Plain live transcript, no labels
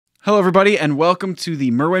Hello everybody and welcome to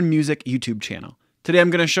the MerwinMusic YouTube channel. Today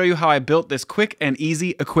I'm going to show you how I built this quick and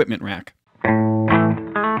easy equipment rack.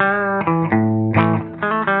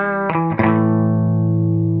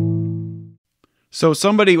 So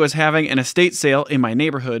somebody was having an estate sale in my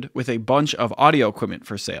neighborhood with a bunch of audio equipment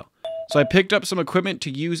for sale. So I picked up some equipment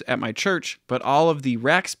to use at my church, but all of the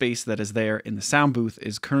rack space that is there in the sound booth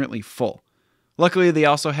is currently full. Luckily they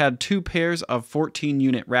also had 2 pairs of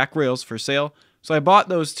 14-unit rack rails for sale, so I bought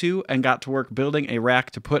those 2 and got to work building a rack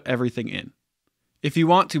to put everything in. If you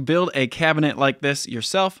want to build a cabinet like this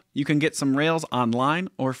yourself, you can get some rails online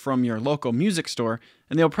or from your local music store,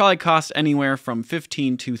 and they'll probably cost anywhere from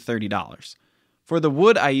 $15 to $30. For the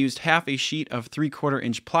wood, I used half a sheet of 3/4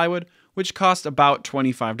 inch plywood, which cost about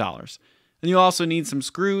 $25. And you'll also need some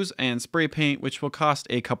screws and spray paint, which will cost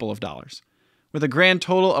a couple of dollars. With a grand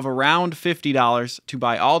total of around $50 to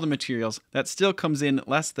buy all the materials, that still comes in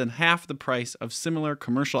less than half the price of similar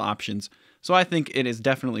commercial options, so I think it is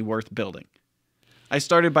definitely worth building. I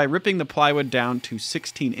started by ripping the plywood down to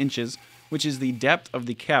 16 inches, which is the depth of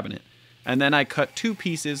the cabinet, and then I cut 2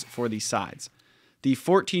 pieces for the sides. The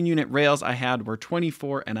 14-unit rails I had were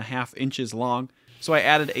 24.5 inches long, so I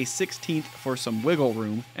added a 1/16 for some wiggle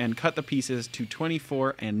room and cut the pieces to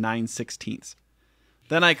 24 9/16.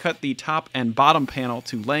 Then I cut the top and bottom panel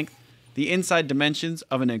to length. The inside dimensions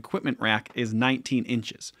of an equipment rack is 19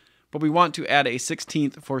 inches, but we want to add a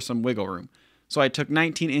 1/16 for some wiggle room. So I took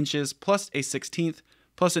 19 inches plus a 1/16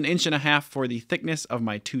 plus 1.5 inches for the thickness of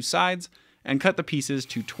my 2 sides and cut the pieces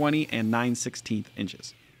to 20 9/16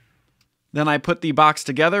 inches. Then I put the box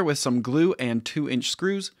together with some glue and 2-inch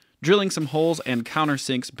screws, drilling some holes and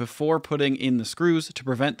countersinks before putting in the screws to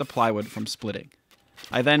prevent the plywood from splitting.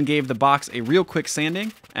 I then gave the box a real quick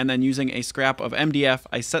sanding, and then using a scrap of MDF,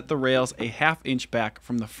 I set the rails a 1/2 inch back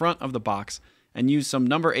from the front of the box and used some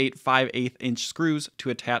number 8 5/8 inch screws to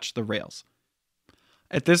attach the rails.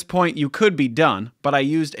 At this point you could be done, but I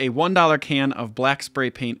used a $1 can of black spray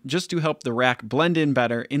paint just to help the rack blend in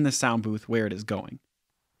better in the sound booth where it is going.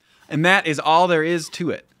 And that is all there is to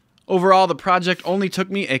it. Overall, the project only took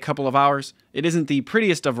me a couple of hours. It isn't the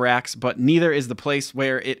prettiest of racks, but neither is the place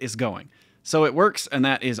where it is going. So it works, and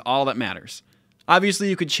that is all that matters. Obviously,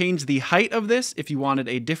 you could change the height of this if you wanted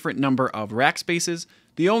a different number of rack spaces.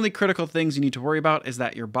 The only critical things you need to worry about is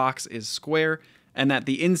that your box is square and that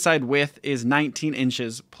the inside width is 19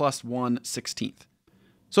 inches plus 1/16.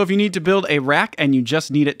 So if you need to build a rack and you just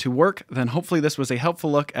need it to work, then hopefully this was a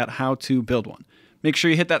helpful look at how to build one. Make sure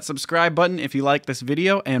you hit that subscribe button if you like this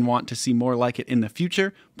video and want to see more like it in the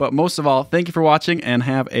future. But most of all, thank you for watching and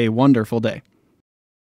have a wonderful day.